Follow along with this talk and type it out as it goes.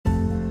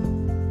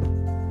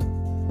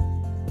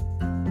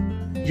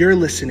You're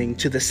listening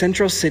to the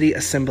Central City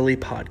Assembly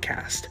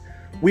podcast.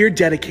 We're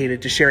dedicated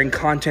to sharing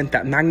content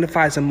that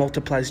magnifies and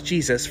multiplies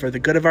Jesus for the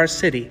good of our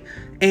city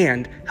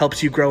and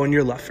helps you grow in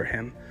your love for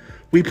him.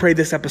 We pray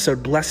this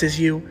episode blesses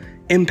you,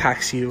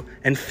 impacts you,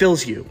 and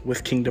fills you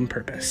with kingdom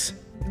purpose.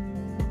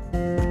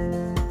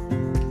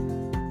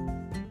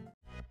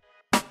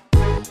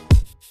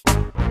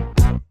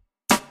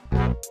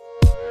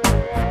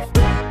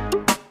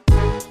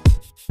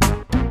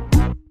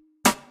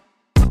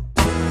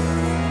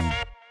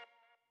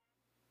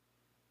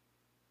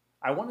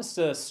 I want us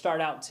to start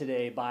out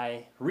today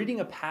by reading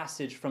a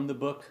passage from the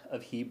book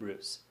of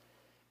Hebrews.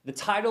 The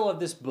title of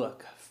this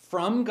book,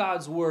 From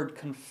God's Word,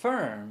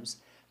 confirms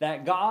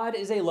that God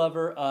is a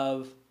lover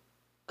of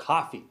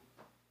coffee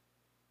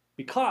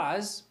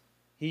because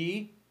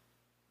he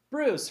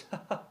brews.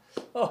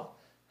 Oh,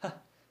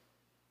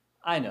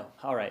 I know.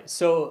 All right.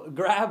 So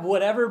grab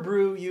whatever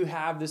brew you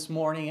have this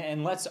morning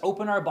and let's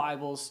open our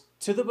Bibles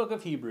to the book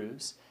of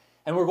Hebrews.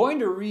 And we're going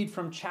to read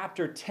from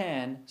chapter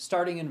 10,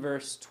 starting in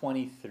verse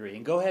 23.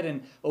 And go ahead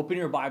and open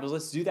your Bibles.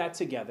 Let's do that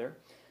together.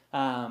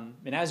 And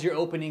as you're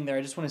opening there,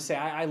 I just want to say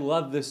I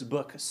love this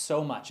book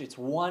so much. It's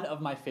one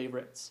of my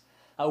favorites.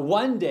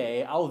 One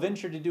day, I'll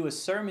venture to do a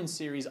sermon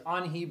series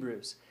on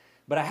Hebrews.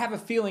 But I have a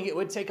feeling it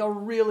would take a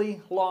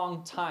really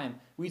long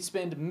time. We'd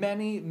spend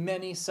many,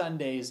 many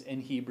Sundays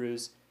in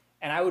Hebrews,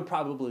 and I would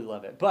probably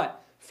love it.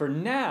 But for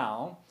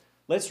now,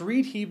 let's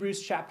read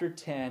Hebrews chapter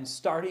 10,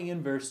 starting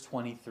in verse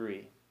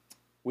 23.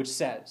 Which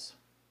says,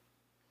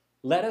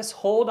 "Let us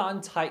hold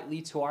on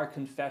tightly to our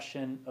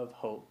confession of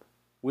hope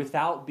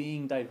without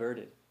being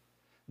diverted.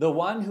 The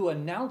one who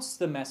announced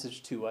the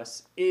message to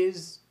us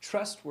is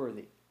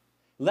trustworthy.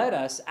 Let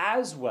us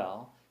as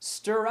well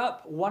stir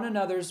up one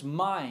another's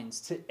minds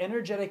to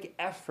energetic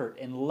effort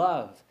in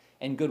love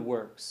and good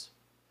works.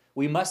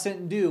 We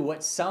mustn't do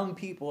what some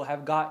people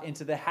have got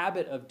into the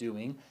habit of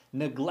doing,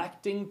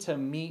 neglecting to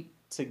meet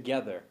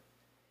together.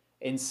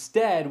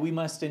 Instead, we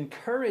must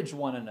encourage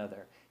one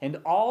another, and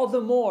all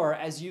the more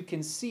as you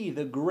can see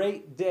the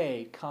great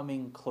day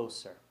coming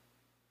closer."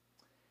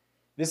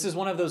 This is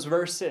one of those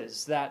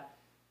verses that,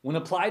 when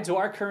applied to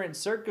our current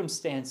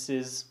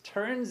circumstances,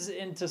 turns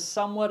into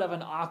somewhat of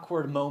an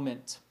awkward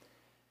moment.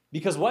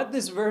 Because what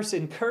this verse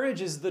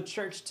encourages the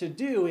church to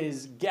do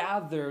is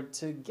gather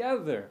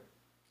together,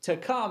 to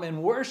come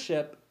and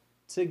worship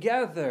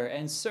together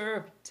and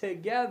serve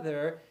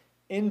together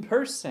in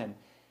person.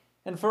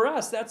 And for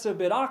us, that's a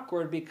bit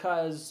awkward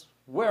because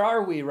where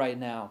are we right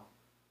now?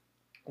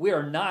 We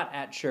are not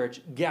at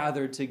church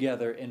gathered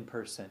together in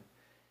person.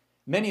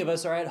 Many of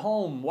us are at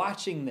home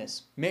watching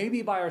this,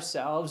 maybe by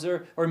ourselves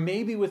or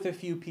maybe with a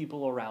few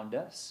people around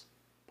us.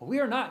 But we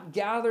are not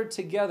gathered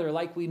together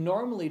like we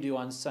normally do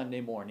on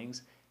Sunday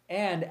mornings,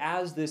 and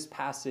as this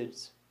passage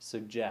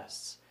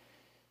suggests.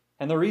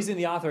 And the reason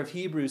the author of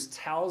Hebrews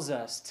tells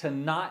us to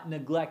not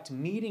neglect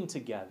meeting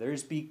together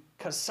is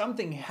because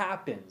something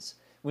happens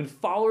when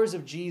followers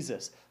of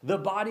Jesus, the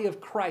body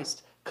of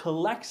Christ,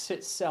 collects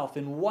itself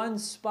in one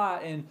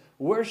spot and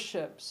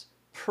worships,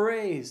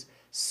 prays,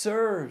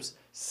 serves,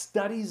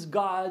 studies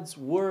God's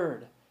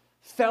word,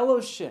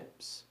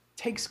 fellowships,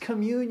 takes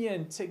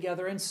communion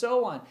together, and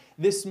so on.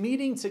 This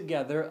meeting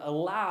together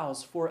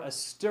allows for a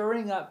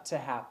stirring up to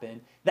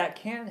happen that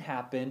can't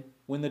happen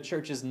when the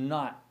church is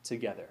not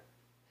together.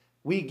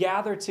 We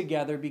gather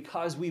together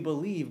because we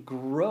believe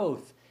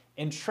growth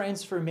and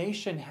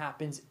transformation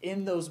happens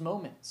in those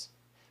moments.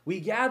 We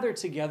gather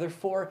together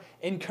for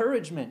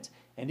encouragement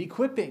and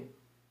equipping.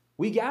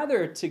 We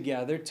gather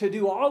together to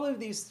do all of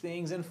these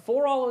things and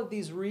for all of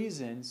these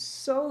reasons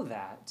so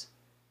that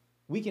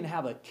we can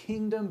have a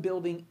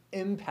kingdom-building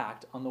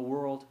impact on the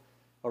world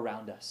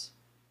around us.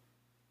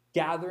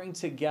 Gathering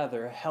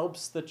together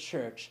helps the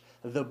church,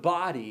 the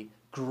body,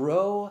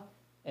 grow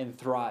and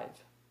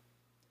thrive.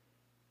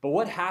 But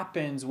what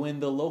happens when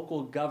the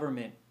local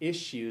government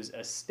issues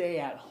a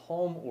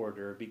stay-at-home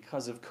order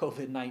because of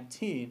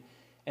COVID-19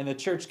 and the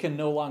church can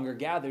no longer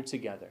gather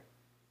together?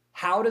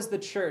 How does the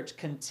church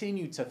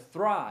continue to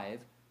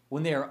thrive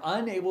when they are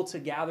unable to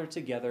gather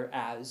together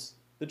as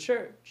the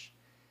church?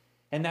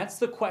 And that's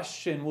the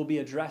question we'll be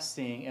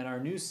addressing in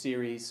our new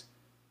series,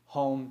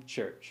 Home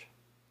Church.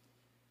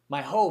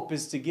 My hope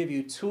is to give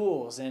you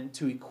tools and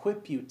to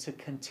equip you to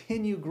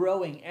continue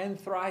growing and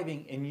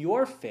thriving in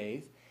your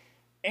faith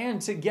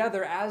and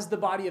together as the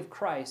body of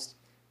Christ,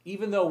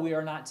 even though we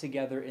are not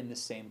together in the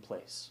same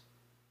place.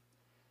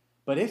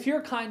 But if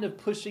you're kind of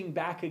pushing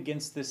back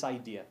against this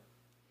idea,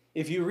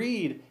 if you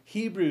read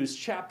Hebrews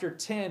chapter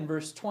 10,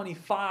 verse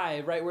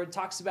 25, right, where it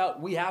talks about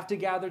we have to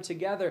gather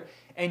together,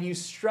 and you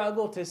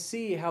struggle to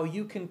see how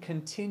you can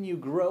continue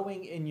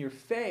growing in your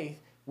faith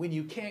when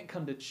you can't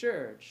come to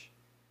church,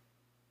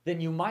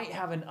 then you might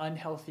have an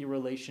unhealthy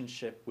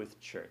relationship with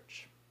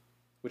church,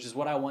 which is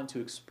what I want to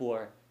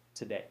explore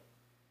today.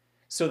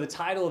 So the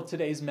title of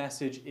today's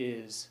message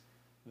is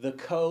The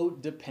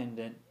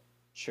Codependent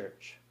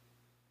Church.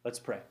 Let's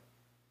pray.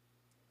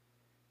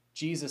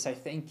 Jesus, I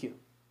thank you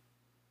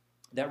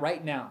that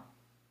right now,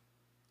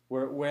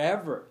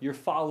 wherever your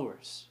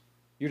followers,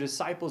 your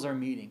disciples are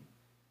meeting,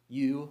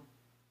 you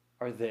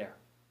are there.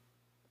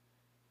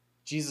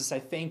 Jesus, I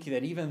thank you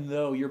that even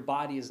though your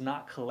body is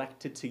not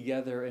collected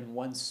together in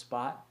one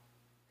spot,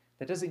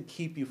 that doesn't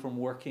keep you from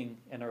working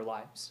in our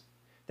lives.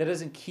 That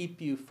doesn't keep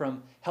you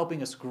from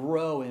helping us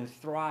grow and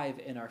thrive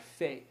in our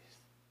faith.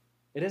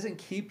 It doesn't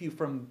keep you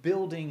from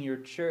building your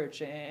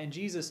church. And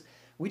Jesus,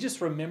 we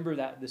just remember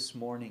that this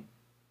morning.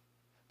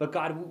 But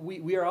God,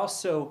 we are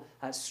also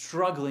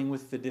struggling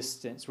with the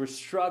distance. We're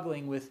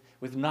struggling with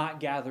not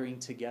gathering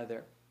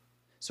together.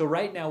 So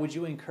right now, would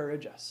you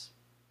encourage us?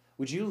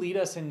 Would you lead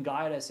us and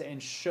guide us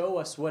and show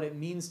us what it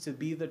means to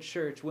be the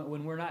church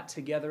when we're not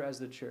together as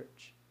the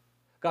church?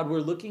 God, we're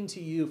looking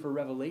to you for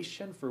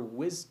revelation, for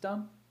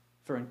wisdom,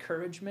 for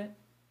encouragement.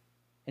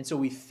 And so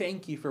we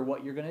thank you for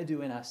what you're going to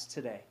do in us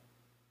today.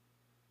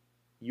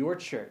 Your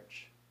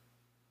church.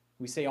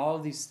 We say all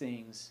of these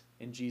things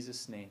in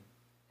Jesus' name.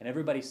 And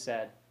everybody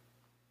said,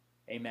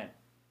 amen.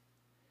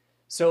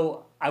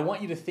 So I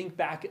want you to think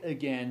back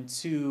again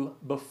to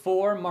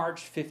before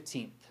March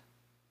 15th.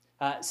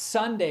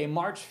 Sunday,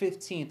 March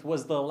 15th,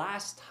 was the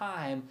last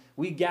time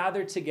we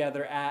gathered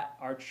together at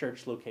our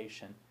church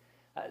location.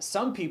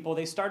 Some people,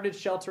 they started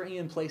sheltering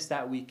in place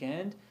that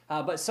weekend,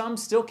 but some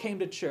still came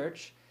to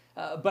church.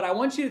 But I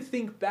want you to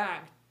think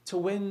back to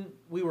when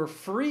we were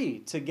free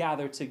to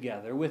gather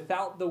together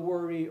without the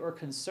worry or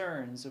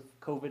concerns of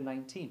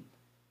COVID-19.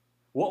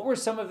 What were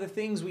some of the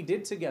things we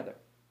did together?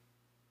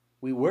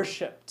 We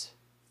worshiped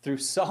through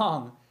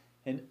song,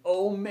 and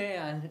oh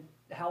man,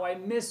 how I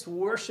miss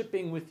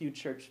worshiping with you,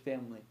 church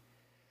family.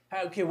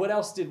 Okay, what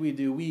else did we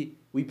do?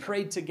 We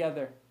prayed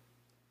together.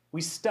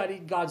 We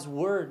studied God's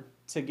word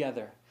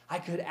together. I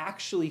could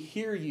actually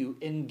hear you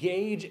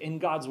engage in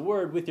God's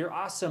word with your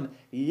awesome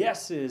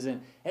yeses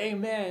and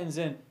amens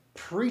and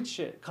preach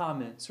it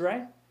comments,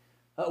 right?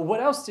 What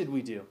else did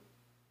we do?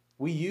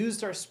 We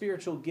used our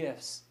spiritual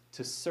gifts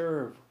to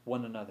serve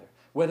one another,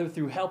 whether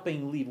through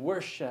helping lead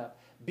worship,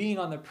 being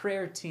on the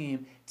prayer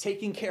team,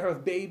 taking care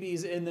of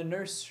babies in the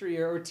nursery,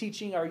 or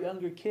teaching our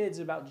younger kids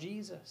about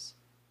Jesus.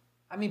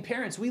 I mean,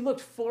 parents, we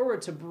looked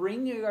forward to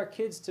bringing our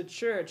kids to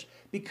church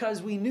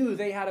because we knew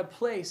they had a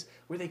place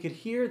where they could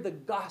hear the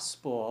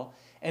gospel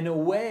in a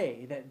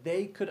way that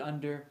they could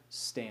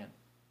understand.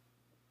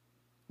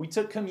 We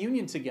took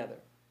communion together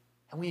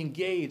and we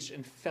engaged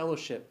in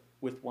fellowship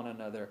with one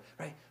another,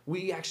 right?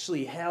 We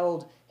actually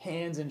held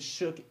hands and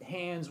shook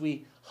hands.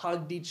 We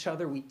hugged each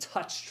other. We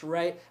touched,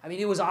 right? I mean,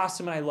 it was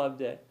awesome and I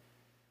loved it.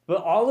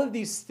 But all of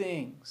these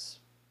things,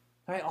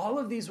 right, all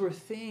of these were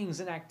things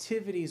and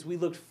activities we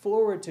looked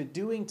forward to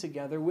doing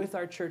together with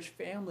our church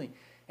family.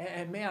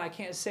 And man, I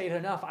can't say it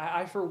enough.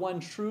 I, for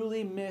one,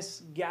 truly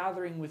miss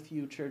gathering with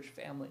you, church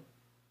family.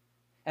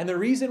 And the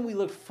reason we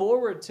look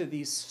forward to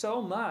these so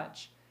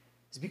much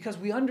is because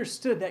we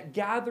understood that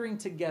gathering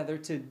together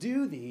to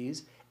do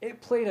these,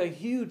 it played a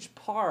huge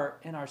part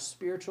in our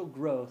spiritual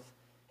growth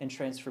and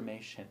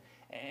transformation.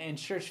 And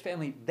church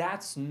family,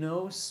 that's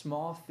no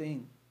small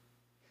thing.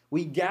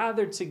 We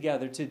gathered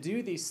together to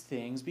do these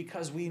things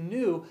because we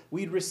knew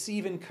we'd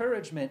receive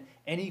encouragement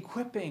and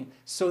equipping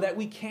so that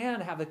we can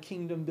have a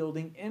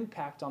kingdom-building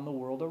impact on the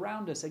world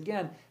around us.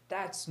 Again,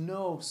 that's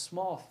no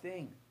small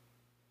thing.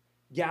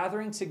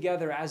 Gathering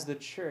together as the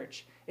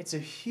church, it's a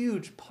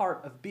huge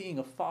part of being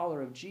a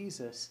follower of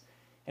Jesus,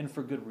 and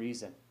for good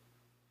reason.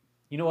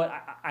 You know what?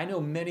 I know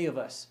many of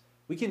us,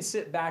 we can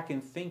sit back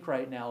and think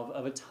right now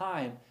of a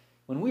time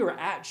when we were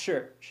at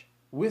church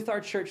with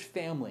our church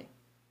family,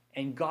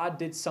 and God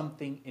did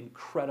something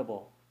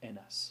incredible in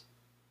us.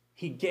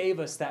 He gave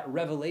us that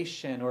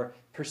revelation or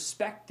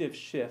perspective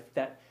shift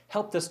that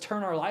helped us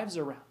turn our lives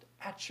around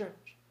at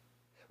church.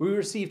 We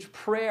received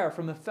prayer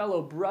from a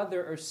fellow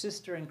brother or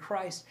sister in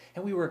Christ,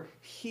 and we were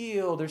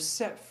healed or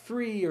set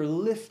free or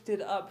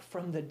lifted up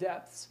from the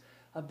depths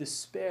of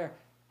despair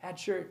at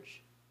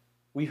church.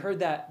 We heard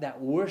that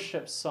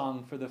worship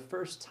song for the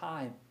first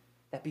time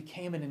that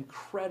became an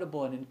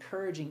incredible and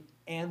encouraging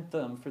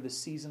anthem for the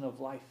season of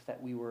life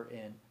that we were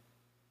in.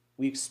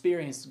 We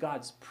experienced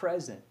God's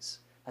presence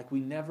like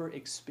we never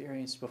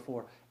experienced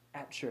before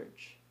at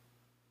church.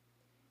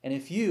 And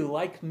if you,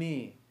 like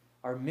me,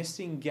 are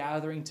missing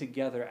gathering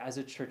together as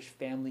a church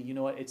family, you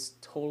know what? It's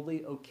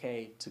totally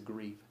okay to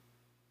grieve.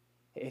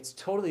 It's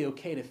totally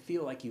okay to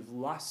feel like you've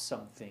lost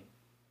something,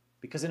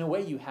 because in a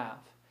way you have.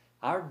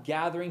 Our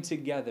gathering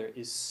together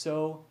is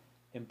so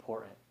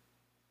important.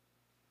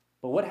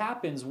 But what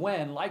happens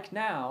when, like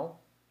now,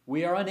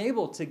 we are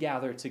unable to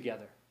gather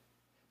together?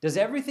 Does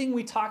everything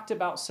we talked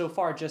about so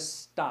far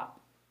just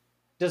stop?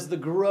 Does the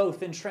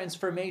growth and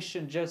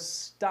transformation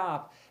just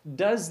stop?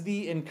 Does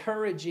the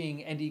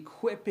encouraging and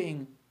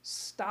equipping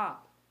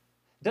stop?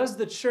 Does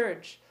the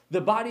church,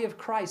 the body of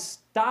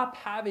Christ, stop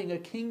having a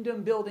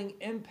kingdom-building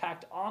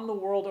impact on the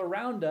world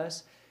around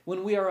us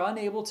when we are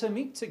unable to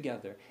meet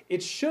together?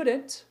 It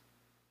shouldn't,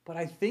 but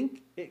I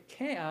think it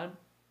can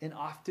and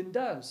often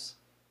does.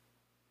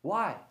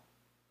 Why?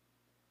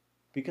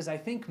 Because I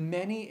think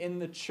many in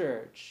the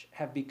church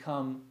have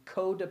become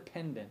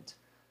codependent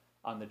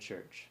on the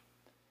church.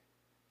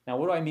 Now,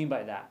 what do I mean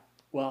by that?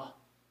 Well,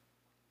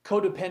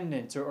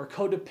 codependent or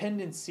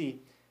codependency,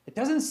 it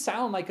doesn't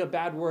sound like a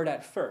bad word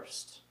at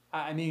first.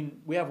 I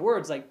mean, we have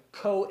words like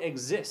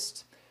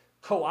coexist,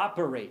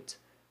 cooperate,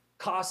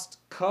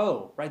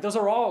 Costco, right? Those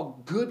are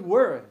all good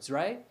words,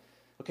 right?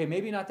 Okay,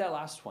 maybe not that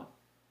last one.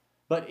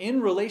 But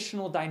in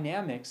relational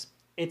dynamics,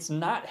 it's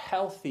not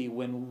healthy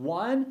when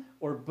one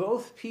or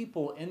both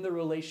people in the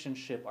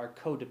relationship are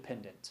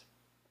codependent.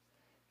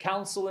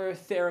 Counselor,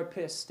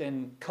 therapist,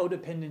 and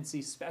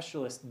codependency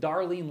specialist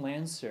Darlene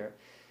Lancer,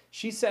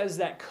 she says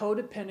that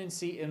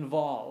codependency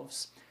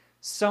involves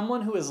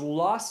someone who has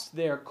lost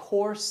their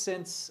core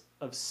sense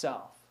of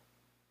self,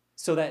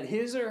 so that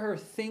his or her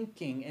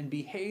thinking and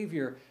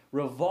behavior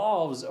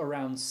revolves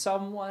around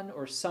someone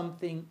or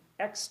something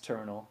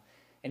external,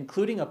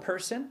 including a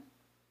person,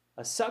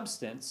 a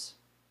substance,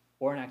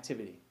 or an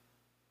activity.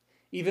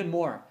 Even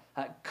more,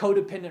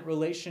 codependent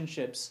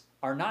relationships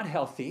are not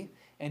healthy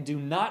and do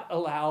not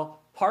allow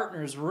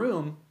partners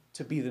room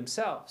to be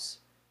themselves,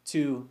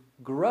 to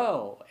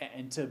grow,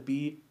 and to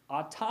be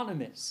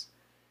autonomous.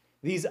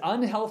 These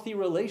unhealthy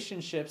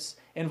relationships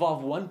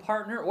involve one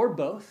partner or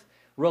both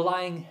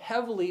relying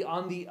heavily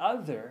on the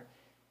other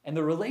and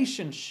the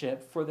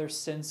relationship for their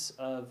sense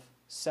of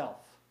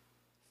self,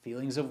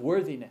 feelings of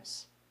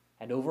worthiness,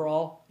 and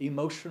overall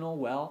emotional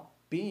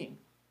well-being.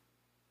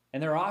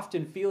 And there are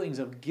often feelings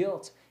of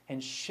guilt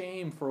and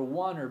shame for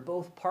one or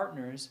both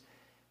partners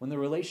when the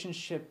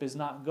relationship is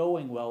not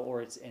going well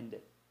or it's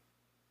ended.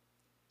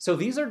 So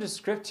these are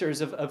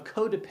descriptors of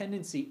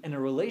codependency in a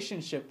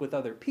relationship with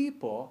other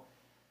people,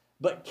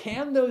 but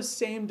can those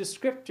same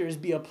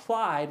descriptors be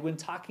applied when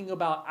talking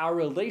about our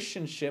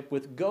relationship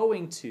with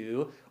going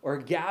to or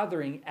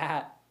gathering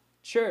at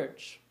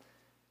church?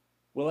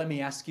 Well, let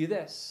me ask you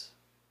this.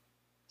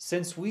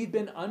 Since we've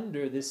been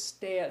under this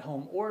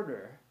stay-at-home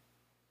order,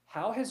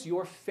 how has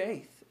your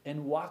faith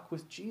and walk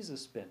with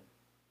Jesus been?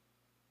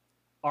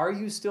 Are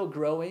you still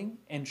growing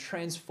and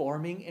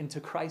transforming into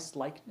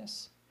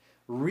Christ-likeness?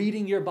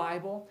 Reading your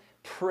Bible,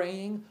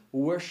 praying,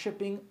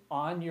 worshiping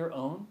on your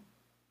own?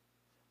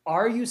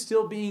 Are you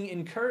still being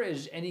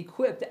encouraged and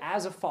equipped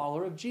as a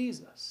follower of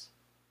Jesus?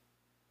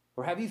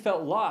 Or have you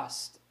felt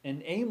lost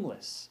and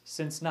aimless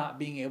since not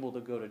being able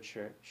to go to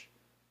church?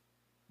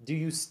 Do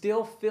you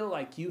still feel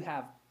like you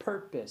have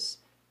purpose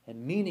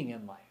and meaning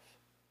in life?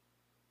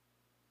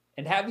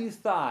 And have you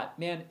thought,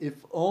 man,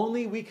 if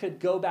only we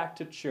could go back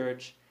to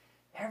church,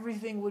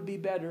 everything would be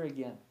better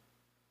again?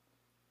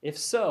 If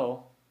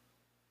so,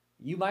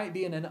 you might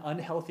be in an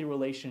unhealthy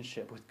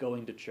relationship with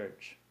going to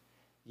church.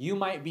 You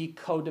might be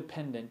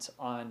codependent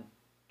on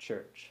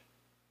church.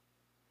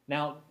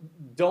 Now,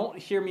 don't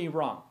hear me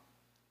wrong.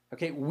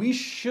 Okay, we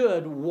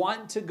should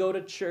want to go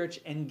to church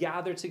and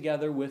gather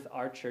together with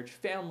our church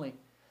family.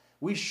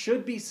 We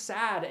should be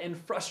sad and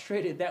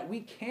frustrated that we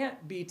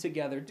can't be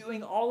together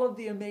doing all of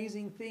the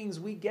amazing things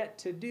we get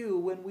to do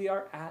when we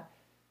are at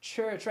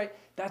church, right?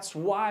 That's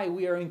why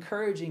we are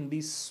encouraging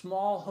these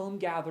small home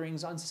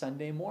gatherings on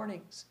Sunday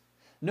mornings.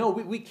 No,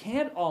 we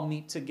can't all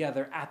meet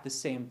together at the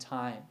same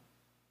time.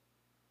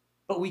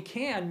 But we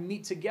can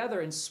meet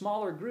together in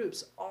smaller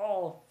groups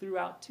all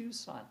throughout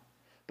Tucson.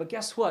 But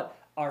guess what?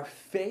 Our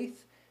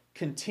faith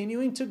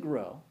continuing to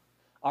grow,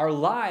 our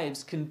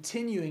lives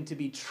continuing to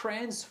be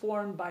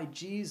transformed by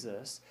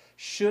Jesus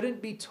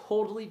shouldn't be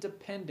totally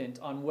dependent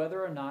on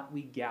whether or not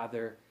we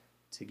gather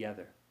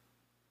together.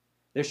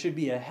 There should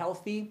be a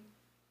healthy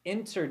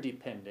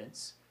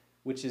interdependence,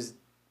 which is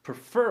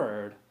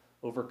preferred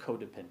over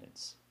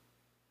codependence.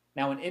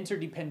 Now, an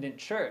interdependent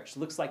church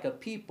looks like a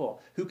people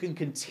who can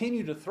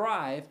continue to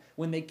thrive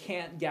when they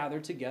can't gather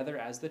together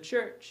as the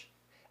church.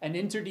 An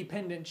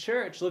interdependent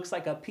church looks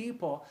like a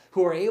people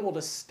who are able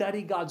to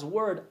study God's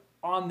word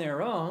on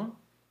their own,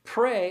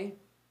 pray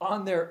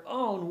on their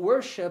own,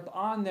 worship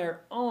on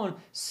their own,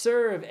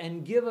 serve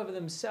and give of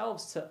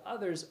themselves to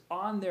others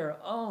on their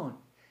own,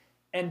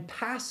 and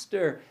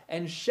pastor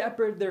and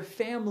shepherd their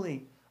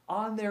family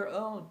on their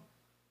own.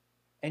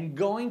 And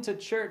going to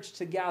church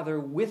to gather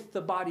with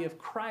the body of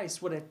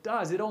Christ, what it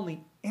does, it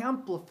only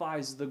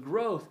amplifies the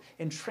growth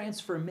and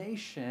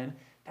transformation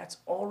that's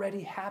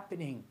already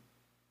happening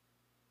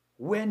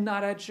when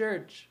not at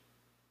church.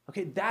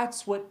 Okay,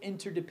 that's what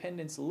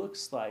interdependence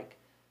looks like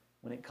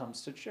when it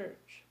comes to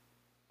church.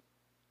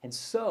 And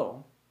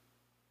so,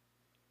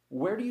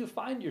 where do you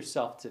find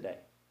yourself today?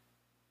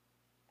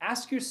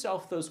 Ask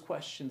yourself those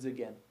questions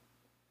again.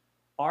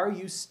 Are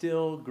you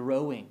still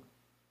growing?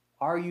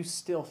 Are you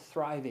still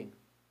thriving?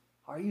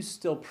 Are you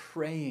still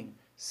praying,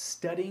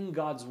 studying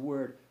God's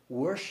word,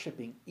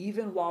 worshiping,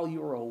 even while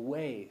you're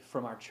away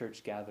from our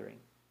church gathering?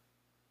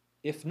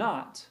 If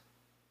not,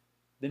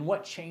 then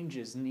what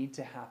changes need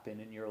to happen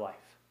in your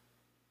life?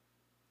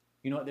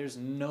 You know what? There's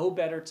no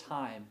better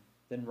time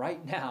than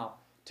right now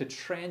to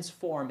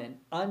transform an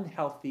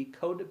unhealthy,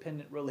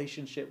 codependent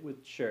relationship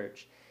with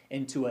church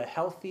into a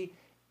healthy,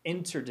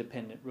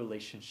 interdependent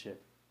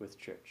relationship with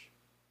church.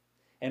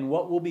 And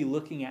what we'll be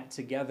looking at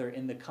together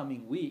in the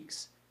coming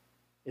weeks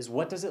is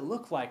what does it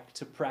look like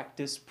to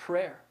practice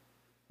prayer,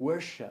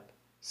 worship,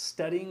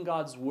 studying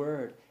God's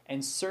word,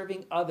 and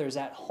serving others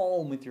at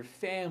home with your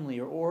family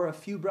or a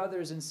few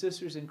brothers and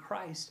sisters in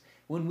Christ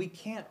when we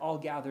can't all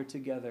gather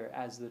together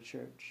as the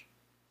church?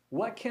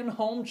 What can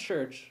home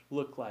church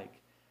look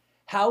like?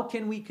 How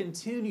can we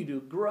continue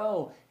to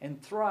grow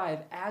and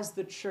thrive as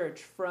the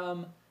church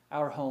from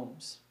our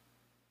homes?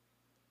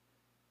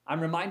 I'm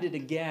reminded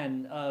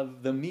again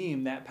of the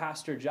meme that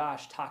Pastor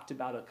Josh talked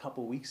about a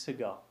couple weeks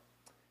ago,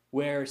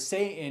 where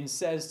Satan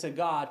says to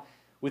God,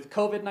 with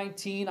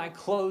COVID-19, I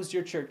closed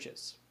your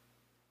churches.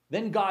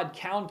 Then God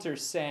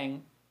counters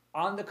saying,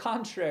 on the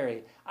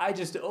contrary, I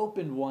just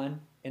opened one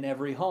in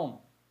every home.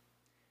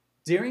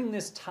 During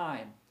this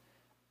time,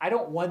 I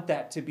don't want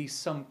that to be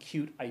some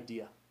cute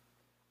idea.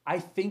 I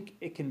think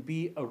it can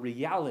be a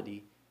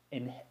reality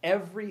in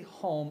every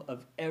home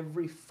of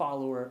every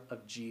follower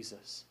of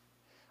Jesus.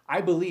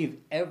 I believe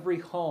every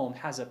home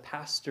has a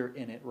pastor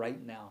in it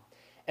right now.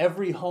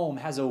 Every home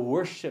has a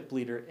worship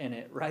leader in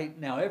it right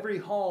now. Every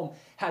home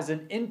has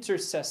an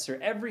intercessor.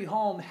 Every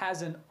home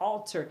has an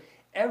altar.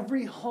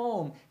 Every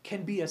home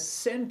can be a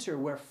center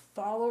where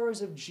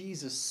followers of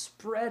Jesus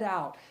spread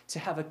out to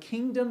have a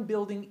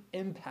kingdom-building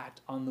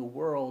impact on the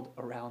world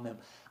around them.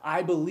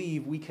 I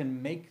believe we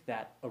can make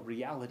that a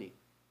reality.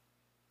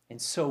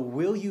 And so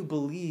will you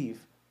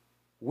believe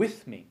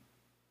with me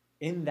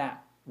in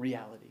that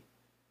reality?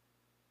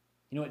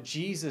 You know what?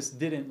 Jesus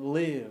didn't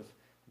live,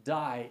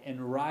 die,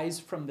 and rise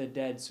from the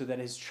dead so that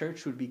his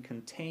church would be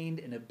contained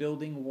in a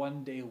building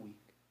one day a week.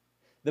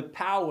 The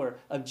power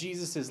of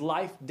Jesus'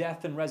 life,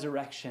 death, and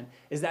resurrection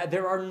is that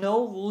there are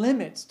no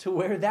limits to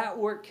where that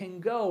work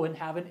can go and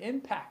have an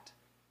impact.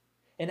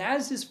 And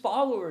as his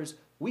followers,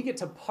 we get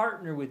to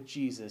partner with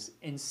Jesus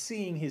in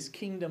seeing his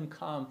kingdom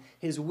come,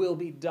 his will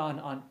be done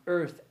on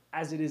earth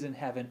as it is in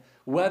heaven,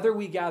 whether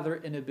we gather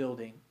in a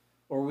building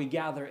or we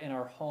gather in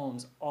our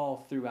homes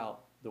all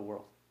throughout the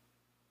world.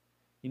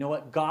 You know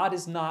what? God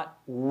is not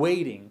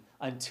waiting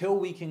until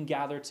we can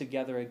gather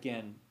together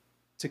again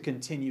to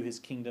continue his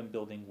kingdom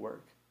building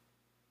work.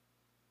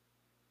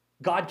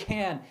 God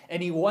can,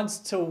 and he wants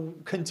to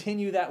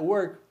continue that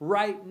work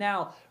right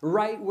now,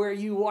 right where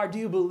you are. Do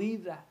you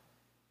believe that?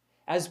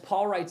 As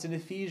Paul writes in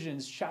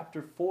Ephesians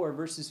chapter 4,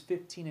 verses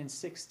 15 and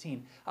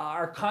 16,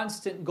 our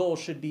constant goal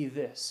should be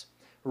this.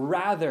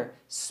 Rather,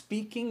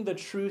 speaking the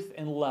truth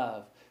in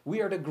love,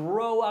 we are to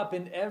grow up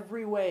in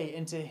every way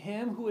into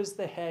him who is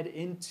the head,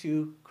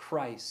 into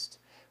Christ,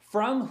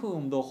 from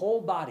whom the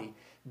whole body,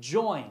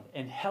 joined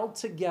and held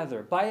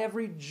together by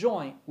every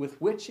joint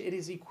with which it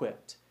is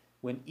equipped,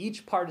 when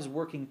each part is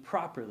working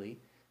properly,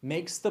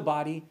 makes the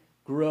body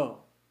grow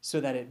so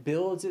that it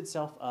builds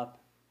itself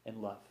up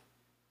in love.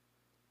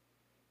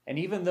 And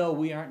even though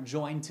we aren't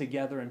joined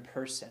together in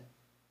person,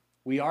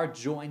 we are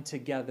joined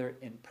together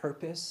in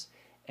purpose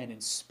and in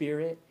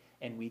spirit,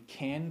 and we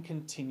can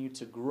continue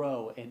to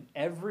grow in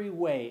every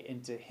way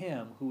into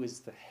him who is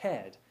the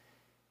head,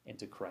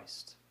 into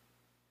Christ.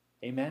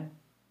 Amen?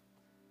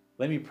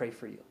 Let me pray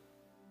for you.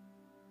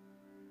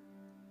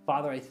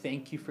 Father, I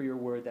thank you for your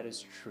word that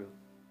is true.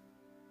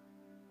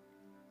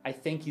 I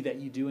thank you that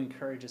you do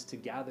encourage us to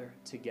gather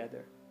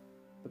together.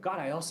 But God,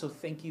 I also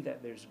thank you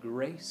that there's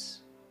grace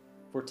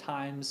for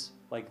times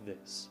like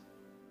this.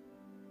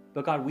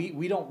 But God,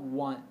 we don't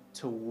want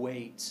to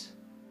wait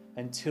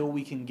until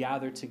we can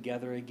gather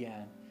together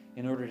again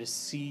in order to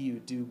see you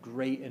do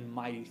great and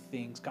mighty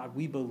things. God,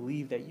 we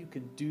believe that you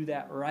can do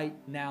that right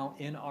now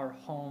in our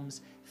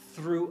homes,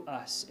 through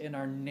us, in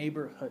our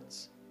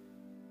neighborhoods.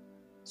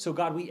 So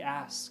God, we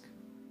ask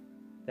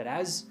that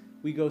as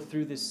we go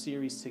through this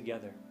series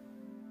together,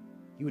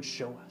 you would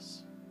show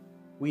us.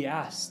 We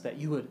ask that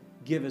you would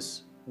give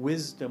us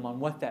wisdom on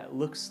what that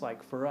looks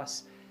like for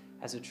us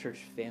as a church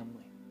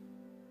family.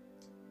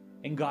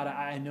 And God,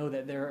 I know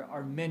that there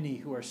are many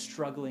who are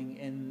struggling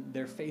in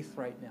their faith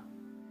right now.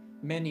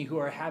 Many who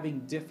are having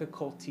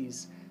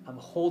difficulties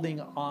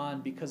holding on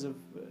because of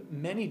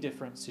many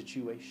different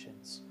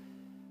situations.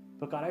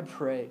 But God, I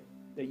pray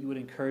that you would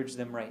encourage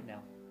them right now.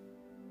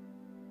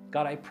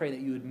 God, I pray that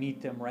you would meet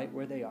them right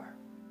where they are.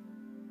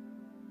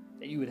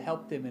 That you would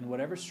help them in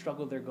whatever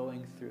struggle they're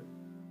going through.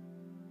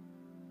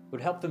 Would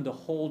help them to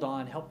hold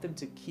on, help them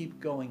to keep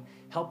going,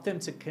 help them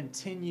to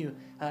continue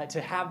to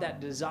have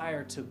that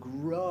desire to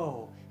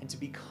grow and to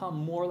become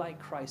more like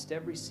Christ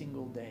every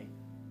single day.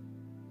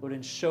 Lord,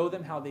 and show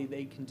them how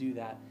they can do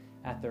that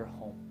at their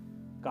home.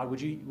 God, would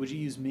you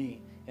use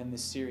me in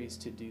this series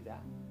to do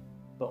that?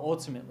 But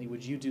ultimately,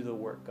 would you do the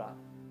work, God?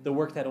 The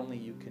work that only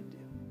you can do.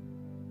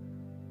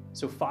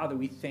 So, Father,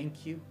 we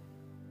thank you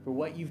for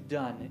what you've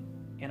done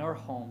in our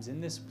homes, in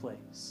this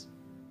place.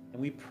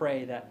 And we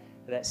pray that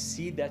that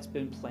seed that's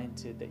been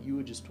planted, that you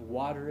would just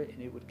water it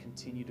and it would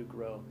continue to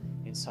grow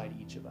inside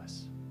each of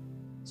us.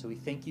 So we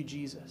thank you,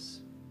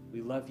 Jesus.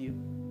 We love you.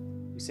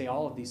 We say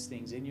all of these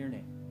things in your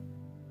name.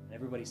 And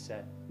everybody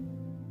said,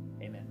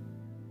 amen.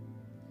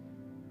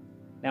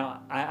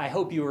 Now, I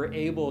hope you were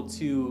able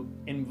to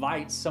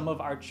invite some of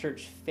our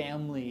church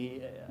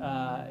family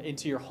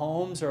into your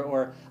homes,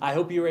 or I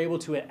hope you were able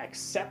to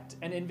accept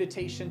an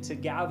invitation to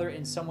gather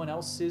in someone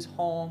else's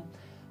home.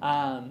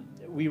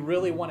 we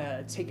really want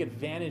to take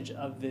advantage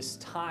of this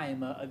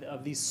time,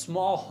 of these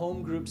small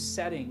home group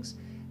settings,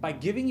 by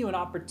giving you an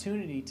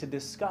opportunity to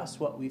discuss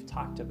what we've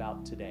talked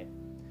about today.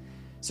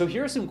 So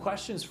here are some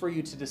questions for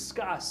you to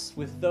discuss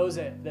with those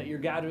that you're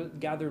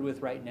gathered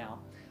with right now.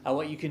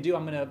 What you can do,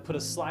 I'm going to put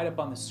a slide up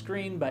on the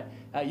screen, but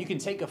you can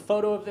take a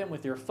photo of them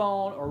with your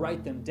phone or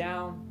write them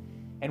down.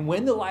 And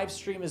when the live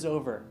stream is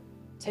over,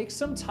 take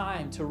some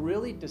time to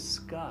really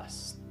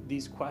discuss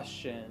these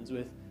questions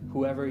with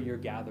whoever you're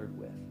gathered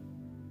with.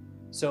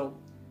 So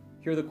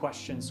here are the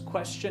questions.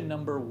 Question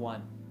number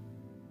 1.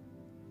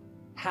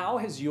 How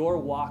has your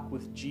walk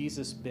with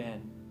Jesus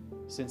been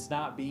since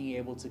not being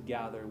able to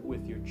gather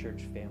with your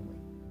church family?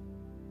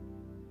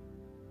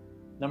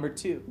 Number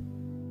 2,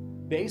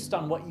 based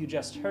on what you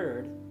just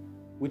heard,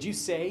 would you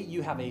say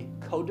you have a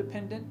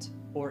codependent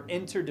or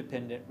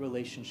interdependent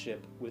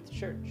relationship with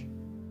church?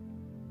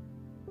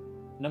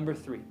 Number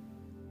 3,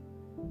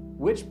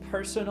 which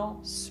personal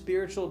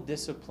spiritual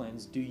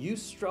disciplines do you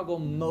struggle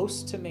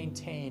most to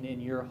maintain in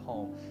your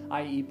home,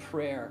 i.e.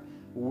 prayer,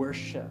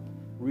 worship,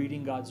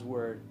 reading God's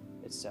word,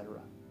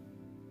 etc.?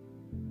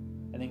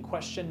 And then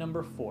question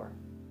number 4,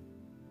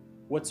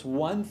 what's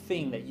one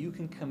thing that you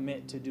can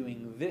commit to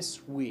doing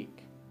this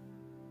week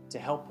to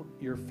help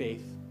your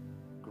faith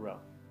grow?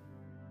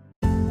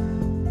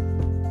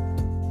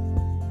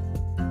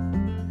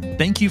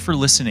 Thank you for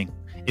listening.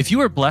 If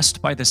you are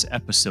blessed by this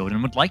episode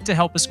and would like to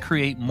help us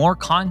create more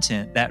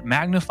content that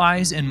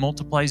magnifies and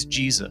multiplies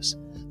Jesus,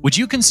 would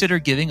you consider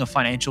giving a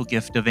financial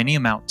gift of any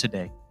amount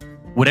today?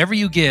 Whatever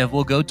you give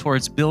will go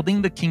towards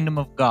building the kingdom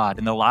of God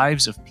in the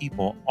lives of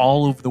people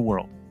all over the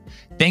world.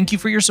 Thank you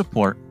for your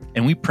support,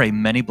 and we pray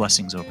many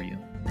blessings over you.